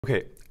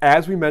Okay,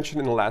 as we mentioned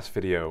in the last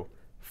video,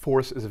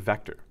 force is a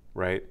vector,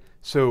 right?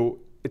 So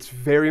it's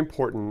very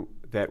important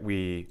that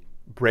we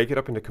break it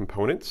up into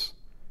components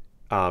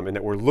and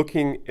that we're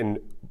looking in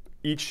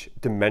each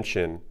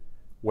dimension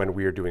when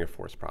we are doing a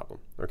force problem,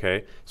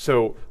 okay?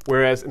 So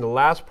whereas in the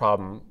last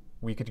problem,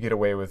 we could get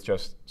away with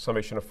just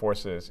summation of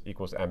forces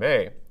equals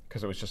ma,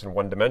 because it was just in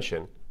one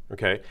dimension,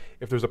 okay?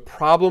 If there's a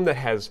problem that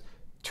has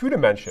two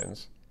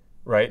dimensions,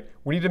 right,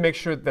 we need to make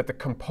sure that the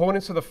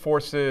components of the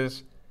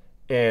forces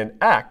in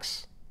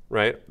x,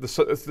 right, the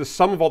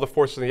sum of all the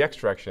forces in the x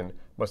direction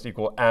must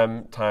equal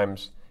m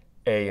times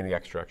a in the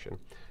x direction.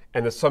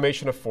 And the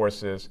summation of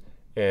forces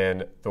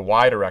in the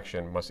y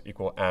direction must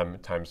equal m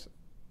times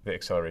the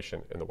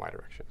acceleration in the y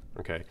direction.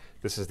 Okay,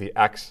 this is the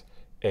x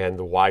and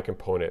the y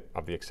component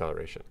of the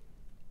acceleration.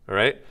 All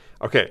right?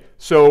 Okay,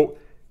 so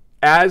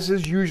as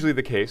is usually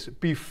the case,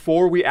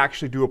 before we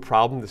actually do a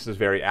problem, this is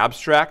very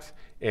abstract,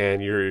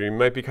 and you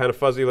might be kind of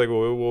fuzzy, like,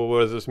 well,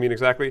 what does this mean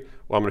exactly?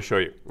 Well, I'm going to show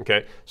you.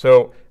 Okay,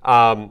 so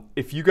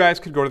if you guys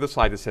could go to the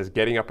slide that says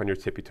getting up on your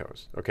tippy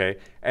toes. Okay,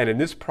 and in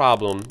this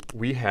problem,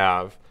 we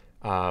have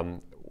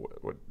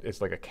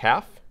it's like a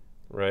calf,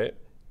 right?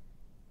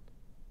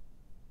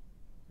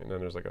 And then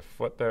there's like a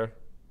foot there,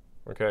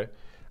 okay?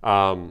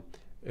 And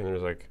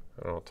there's like,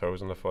 I don't know,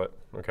 toes in the foot,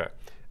 okay.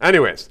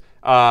 Anyways,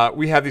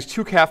 we have these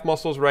two calf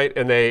muscles, right?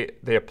 And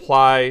they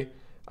apply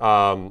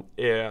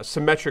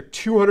symmetric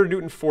 200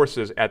 Newton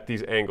forces at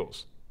these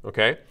angles,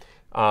 okay?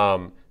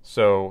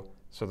 So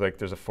like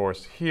there's a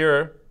force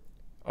here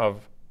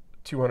of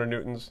 200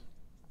 Newtons,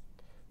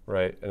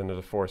 right? And then there's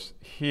a force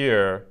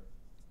here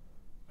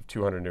of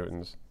 200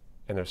 Newtons.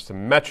 And they're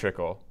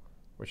symmetrical,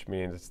 which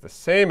means it's the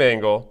same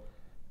angle,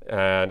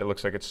 and it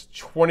looks like it's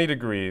 20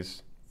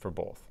 degrees for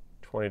both.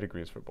 20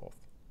 degrees for both.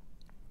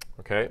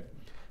 Okay?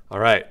 All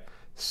right.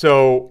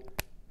 So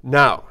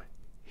now,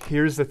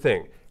 here's the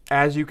thing.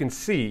 As you can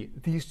see,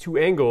 these two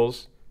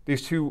angles,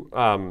 these two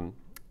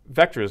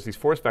vectors, these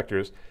force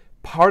vectors,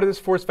 part of this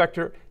force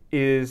vector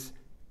is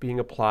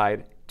being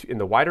applied in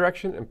the y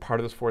direction, and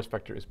part of this force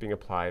vector is being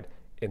applied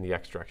in the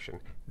x direction.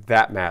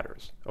 That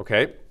matters.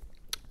 Okay?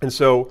 And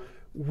so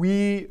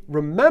we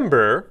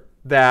remember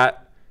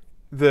that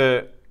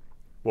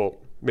well,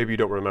 maybe you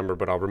don't remember,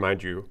 but I'll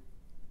remind you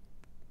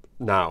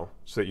now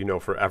so that you know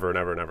forever and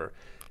ever and ever.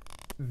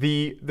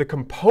 The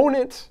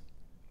component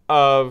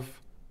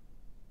of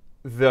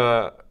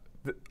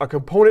a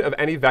component of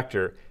any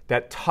vector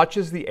that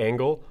touches the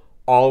angle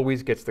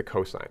always gets the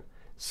cosine.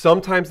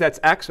 Sometimes that's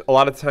x. A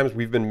lot of times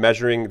we've been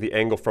measuring the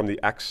angle from the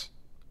x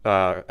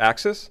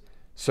axis.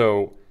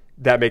 So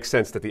that makes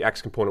sense that the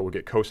x component will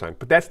get cosine.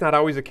 But that's not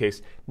always the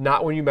case,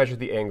 not when you measure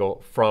the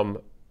angle from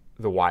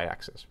the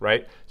y-axis,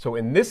 right? So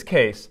in this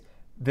case,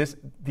 these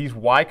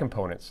y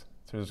components,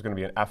 so there's going to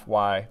be an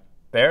fy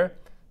there,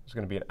 there's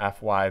going to be an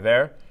fy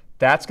there.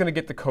 That's going to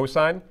get the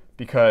cosine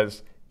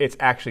because it's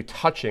actually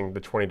touching the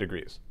 20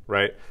 degrees,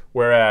 right?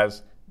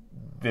 Whereas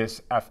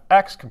this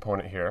fx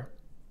component here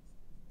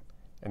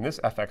and this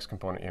fx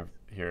component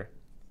here,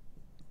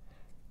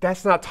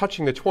 that's not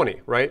touching the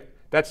 20, right?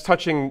 That's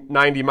touching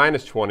 90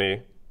 minus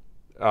 20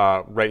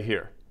 right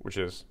here, which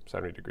is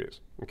 70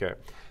 degrees. Okay,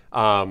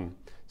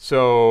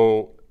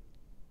 so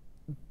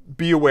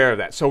be aware of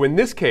that. So in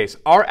this case,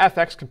 our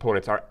fx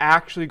components are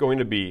actually going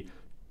to be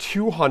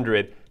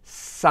 200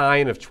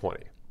 sine of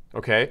 20.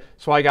 Okay,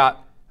 so I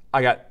got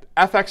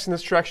fx in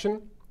this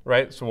direction,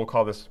 right? So we'll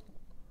call this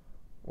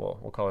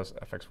fx1. We'll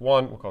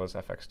call this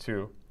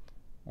fx2,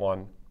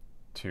 1,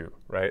 2,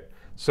 right?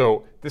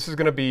 So this is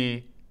going to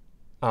be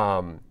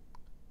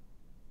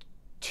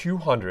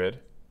 200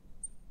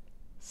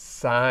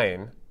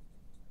 sine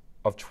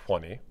of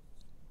 20,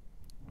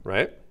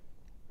 right?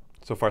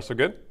 So far, so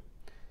good?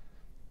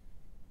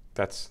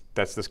 That's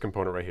this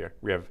component right here.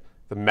 We have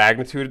the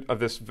magnitude of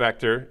this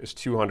vector is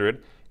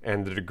 200,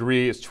 and the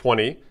degree is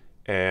 20,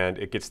 and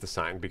it gets the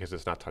sign because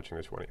it's not touching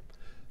the 20.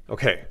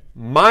 OK,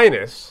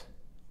 minus,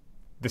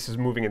 this is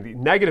moving in the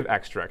negative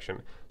x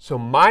direction, so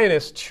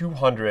minus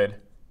 200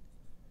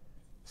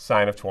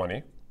 sine of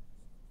 20,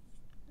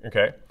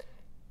 OK,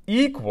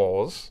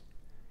 equals,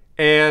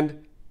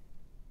 and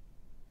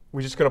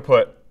we're just going to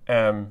put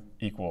m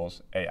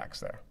equals ax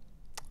there.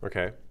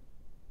 OK?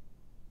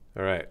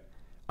 All right.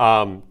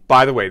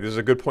 By the way, this is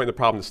a good point in the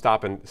problem to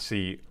stop and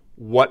see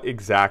what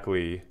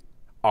exactly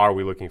are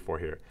we looking for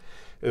here.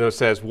 And it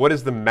says, what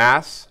is the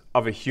mass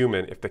of a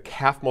human if the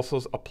calf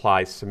muscles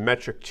apply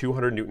symmetric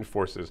 200 Newton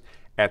forces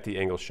at the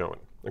angle shown?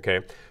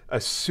 Okay.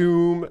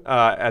 Assume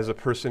as a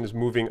person is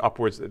moving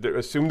upwards,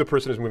 assume the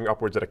person is moving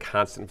upwards at a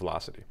constant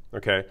velocity.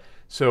 Okay.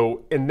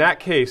 So in that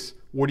case,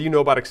 what do you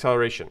know about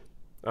acceleration?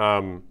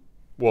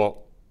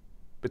 Well,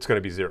 it's going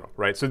to be 0,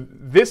 right? So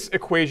this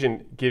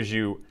equation gives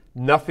you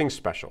nothing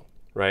special,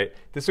 right?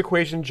 This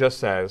equation just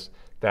says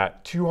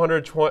that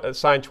 200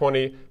 sine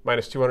 20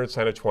 minus 200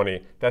 sine of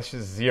 20, that's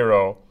just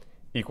 0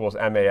 equals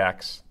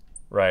max,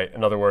 right?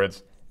 In other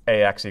words,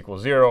 ax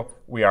equals 0.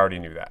 We already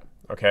knew that,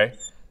 okay?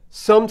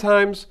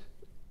 Sometimes,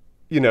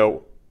 you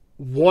know,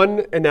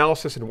 one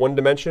analysis in one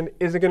dimension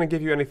isn't going to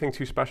give you anything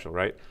too special,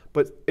 right?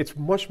 But it's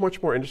much, much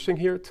more interesting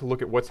here to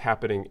look at what's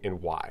happening in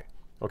y,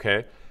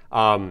 okay?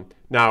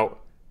 Now,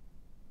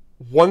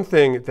 one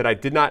thing that I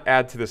did not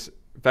add to this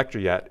vector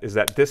yet is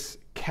that this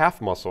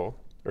calf muscle,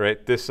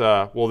 right, this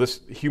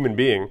human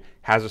being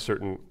has a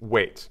certain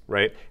weight,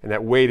 right? And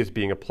that weight is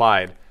being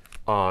applied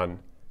on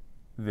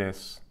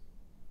this,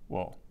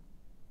 well,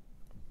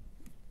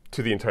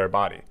 to the entire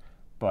body.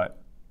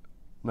 But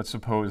let's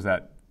suppose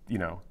that, you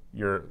know,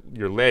 your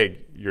leg,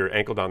 your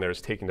ankle down there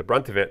is taking the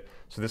brunt of it.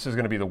 So this is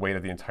going to be the weight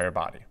of the entire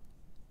body,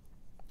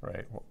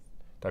 right? Well,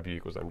 W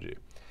equals mg.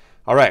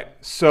 All right,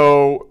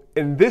 so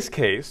in this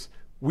case,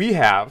 we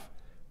have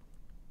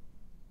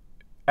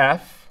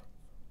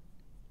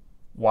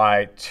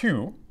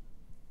Fy2,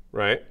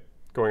 right,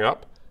 going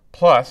up,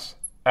 plus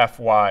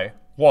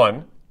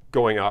Fy1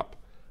 going up,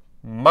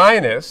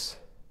 minus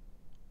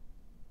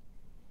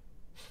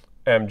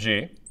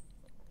mg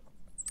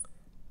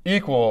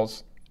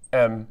equals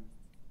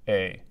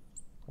MAY.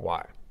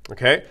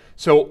 Okay?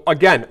 So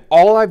again,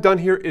 all I've done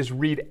here is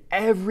read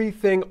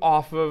everything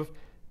off of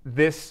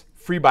this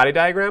free body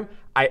diagram.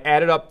 I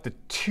added up the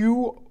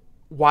two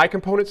y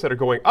components that are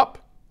going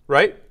up,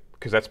 right?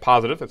 Because that's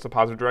positive, that's the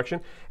positive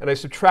direction. And I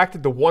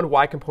subtracted the one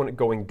y component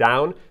going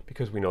down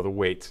because we know the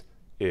weight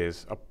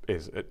is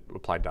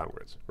applied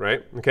downwards,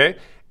 right? Okay?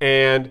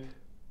 And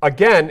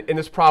again, in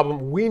this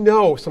problem, we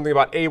know something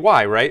about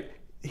AY, right?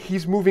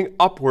 He's moving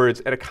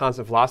upwards at a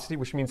constant velocity,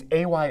 which means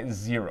AY is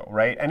 0,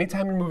 right?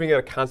 Anytime you're moving at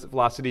a constant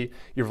velocity,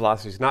 your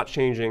velocity is not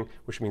changing,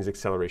 which means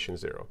acceleration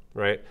is 0,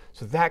 right?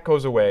 So that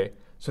goes away.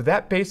 So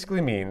that basically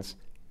means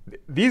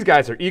these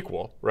guys are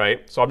equal,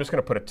 right? So I'm just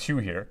going to put a 2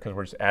 here because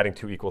we're just adding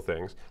two equal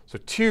things. So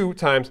 2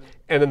 times,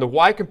 and then the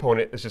y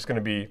component is just going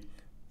to be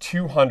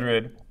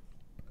 200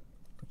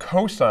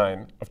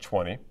 cosine of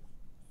 20,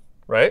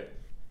 right?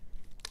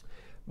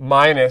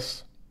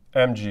 Minus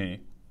mg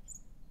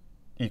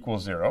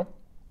equals 0.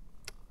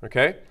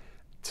 Okay?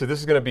 So this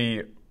is going to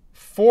be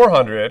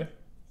 400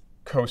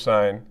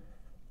 cosine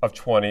of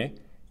 20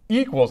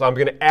 equals, I'm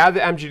going to add the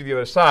mg to the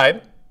other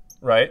side,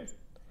 right?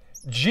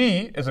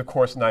 G is, of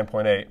course,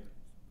 9.8,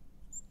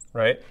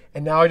 right?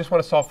 And now I just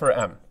want to solve for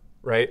m,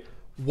 right?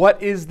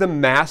 What is the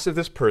mass of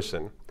this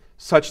person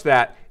such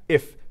that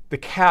if the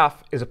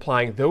calf is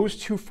applying those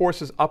two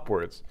forces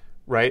upwards,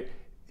 right,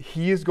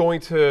 he is going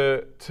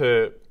to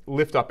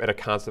lift up at a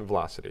constant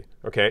velocity,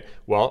 okay?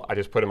 Well, I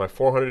just put in my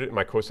 400 and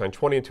my cosine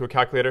 20 into a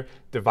calculator,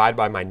 divide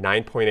by my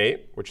 9.8,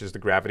 which is the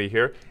gravity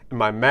here, and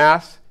my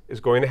mass is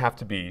going to have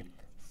to be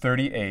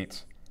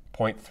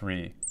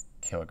 38.3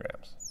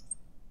 kilograms.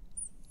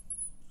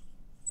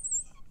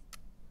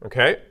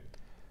 Okay?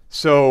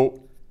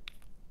 So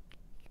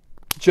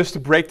just to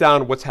break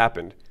down what's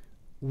happened,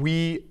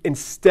 we,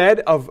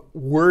 instead of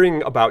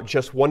worrying about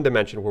just one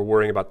dimension, we're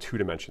worrying about two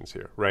dimensions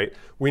here, right?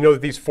 We know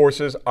that these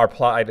forces are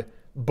applied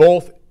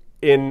both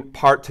in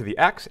part to the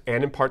x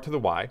and in part to the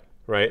y,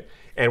 right?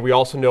 And we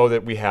also know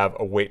that we have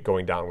a weight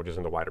going down, which is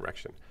in the y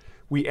direction.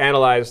 We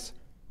analyzed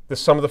the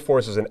sum of the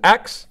forces in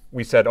x.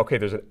 We said, OK,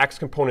 there's an x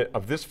component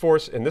of this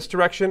force in this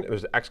direction, and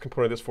there's an x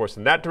component of this force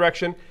in that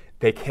direction.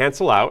 They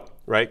cancel out,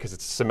 right, because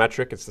it's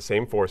symmetric. It's the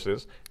same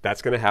forces.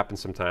 That's going to happen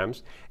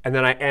sometimes. And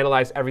then I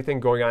analyzed everything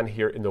going on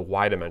here in the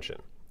y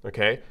dimension,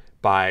 OK,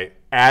 by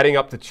adding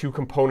up the two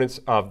components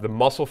of the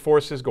muscle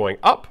forces going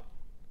up,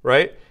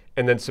 right,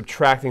 and then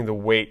subtracting the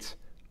weight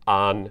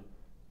on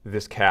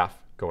this calf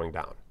going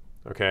down,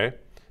 OK?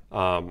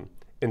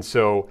 And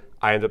so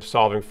I end up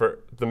solving for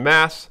the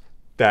mass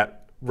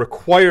that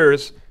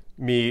requires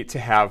me to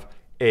have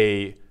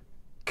a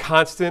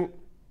constant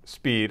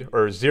speed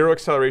or zero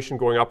acceleration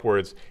going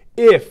upwards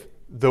if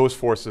those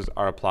forces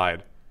are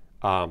applied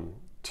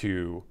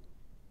to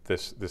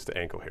the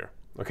ankle here.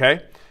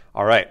 Okay?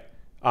 All right.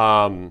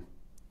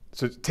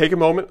 So take a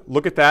moment,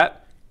 look at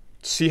that,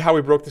 see how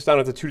we broke this down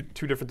into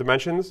two different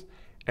dimensions,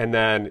 and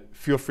then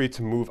feel free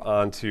to move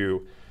on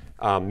to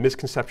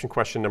misconception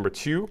question number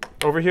 2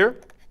 over here.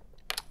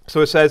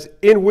 So it says,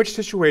 in which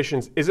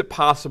situations is it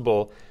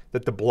possible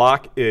that the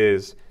block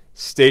is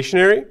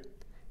stationary,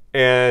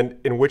 and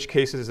in which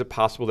cases is it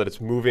possible that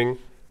it's moving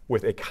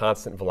with a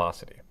constant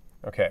velocity?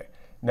 Okay,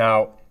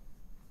 now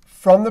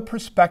from the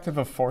perspective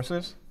of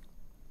forces,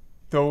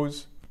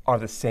 those are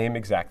the same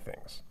exact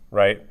things,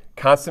 right?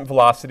 Constant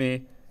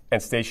velocity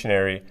and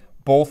stationary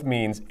both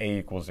means a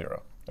equals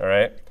 0, all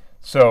right?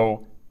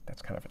 So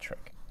that's kind of a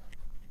trick.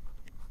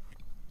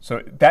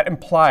 So that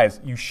implies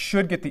you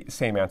should get the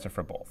same answer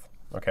for both,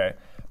 okay?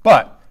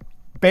 But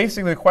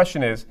basically the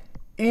question is,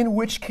 in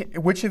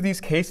which of these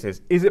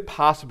cases is it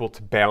possible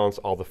to balance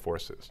all the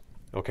forces,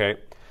 okay?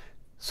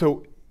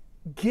 So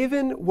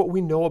given what we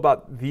know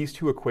about these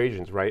two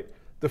equations, right,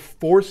 the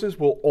forces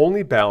will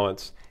only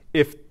balance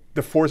if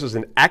the forces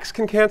in x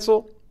can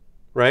cancel,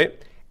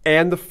 right,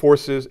 and the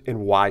forces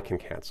in y can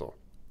cancel,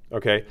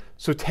 okay?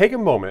 So take a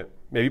moment,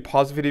 maybe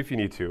pause the video if you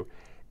need to,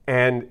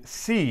 and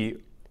see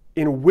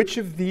in which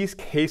of these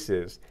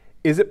cases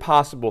is it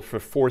possible for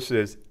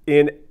forces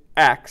in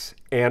x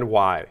and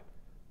y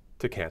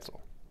to cancel.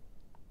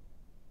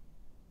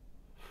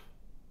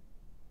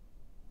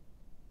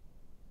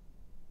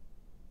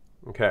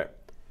 Okay.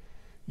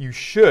 You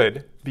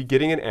should be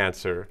getting an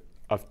answer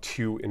of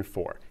 2 and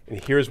 4.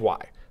 And here's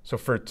why. So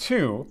for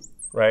 2,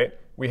 right,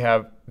 we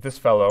have this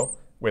fellow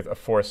with a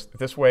force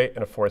this way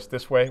and a force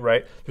this way,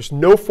 right? There's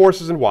no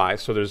forces in y,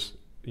 so there's,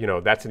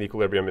 that's an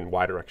equilibrium in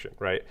y direction,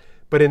 right?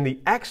 But in the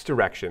x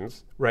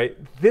directions, right,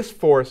 this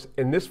force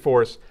and this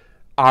force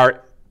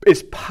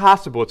is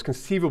possible, it's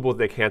conceivable that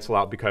they cancel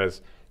out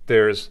because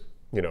there's,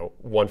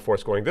 one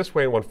force going this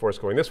way and one force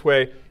going this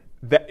way.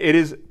 That it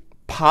is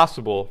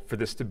possible for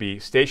this to be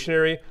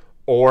stationary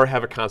or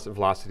have a constant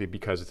velocity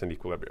because it's an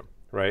equilibrium,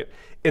 right?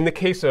 In the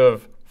case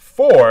of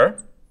 4,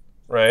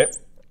 right,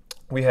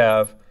 we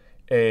have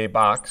a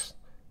box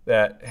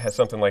that has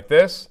something like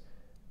this,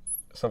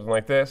 something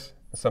like this,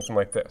 and something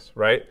like this,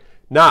 right?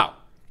 Now,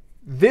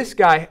 this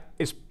guy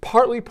is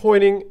partly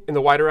pointing in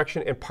the y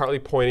direction and partly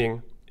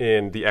pointing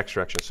in the x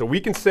direction. So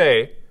we can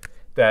say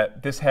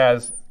that this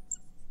has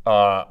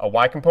a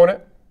y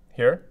component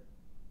here.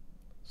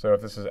 So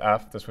if this is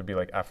f, this would be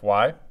like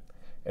fy,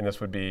 and this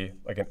would be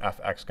like an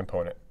fx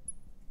component,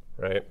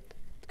 right?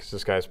 Because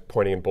this guy's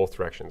pointing in both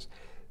directions.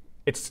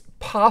 It's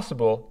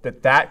possible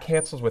that that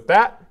cancels with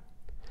that,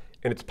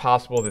 and it's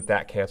possible that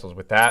that cancels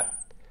with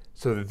that,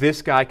 so that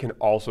this guy can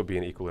also be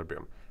in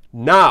equilibrium.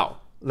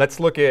 Now, let's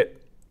look at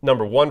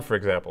number 1, for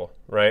example,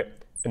 right?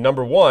 In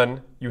number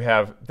 1, you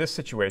have this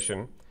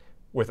situation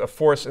with a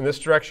force in this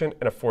direction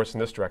and a force in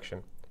this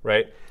direction,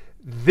 right?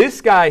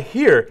 This guy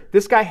here,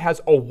 this guy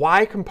has a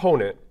y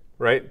component,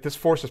 right? This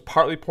force is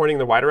partly pointing in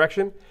the y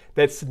direction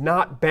that's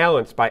not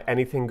balanced by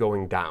anything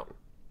going down.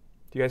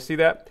 Do you guys see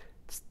that?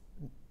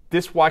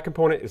 This y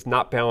component is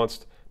not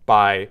balanced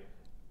by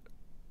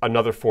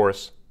another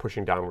force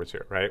pushing downwards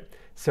here, right?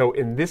 So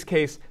in this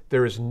case,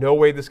 there is no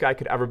way this guy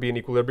could ever be in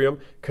equilibrium,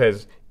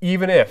 because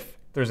even if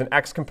there's an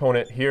x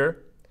component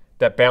here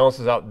that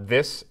balances out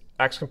this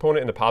x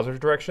component in the positive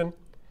direction,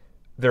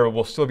 there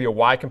will still be a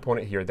y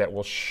component here that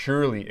will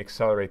surely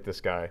accelerate this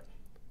guy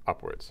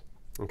upwards,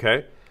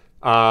 okay?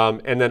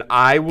 And then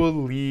I will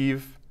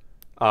leave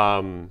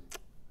number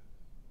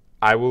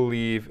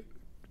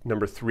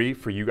 3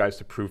 for you guys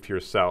to prove to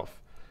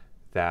yourself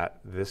that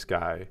this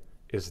guy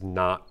is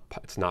not,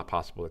 it's not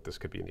possible that this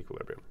could be in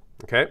equilibrium,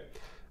 okay?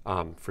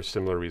 For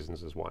similar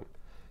reasons as 1.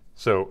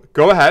 So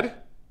go ahead,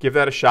 give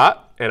that a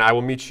shot, and I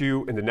will meet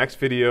you in the next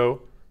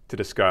video to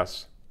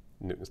discuss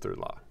Newton's third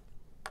law.